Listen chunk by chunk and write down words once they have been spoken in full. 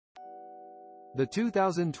The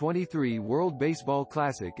 2023 World Baseball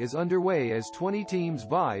Classic is underway as 20 teams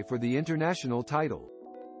vie for the international title.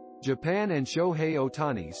 Japan and Shohei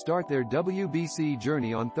Ohtani start their WBC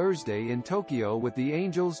journey on Thursday in Tokyo with the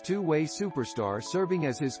Angels' two-way superstar serving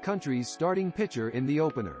as his country's starting pitcher in the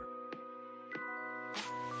opener.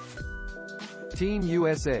 Team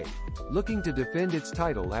USA, looking to defend its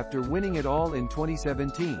title after winning it all in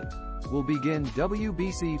 2017, will begin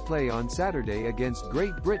WBC play on Saturday against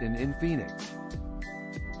Great Britain in Phoenix.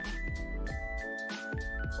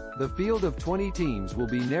 The field of 20 teams will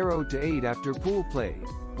be narrowed to 8 after pool play,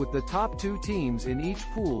 with the top 2 teams in each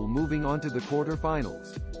pool moving on to the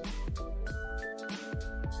quarterfinals.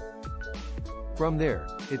 From there,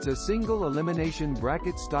 it's a single-elimination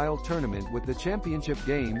bracket-style tournament with the championship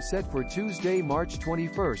game set for Tuesday, March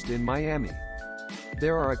 21 in Miami.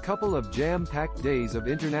 There are a couple of jam-packed days of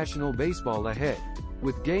international baseball ahead,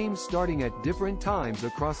 with games starting at different times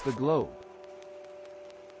across the globe.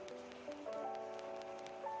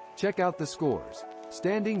 Check out the scores,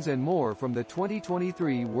 standings and more from the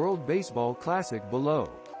 2023 World Baseball Classic below.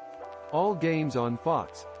 All games on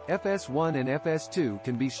Fox, FS1 and FS2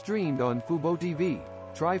 can be streamed on fuboTV.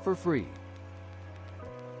 Try for free.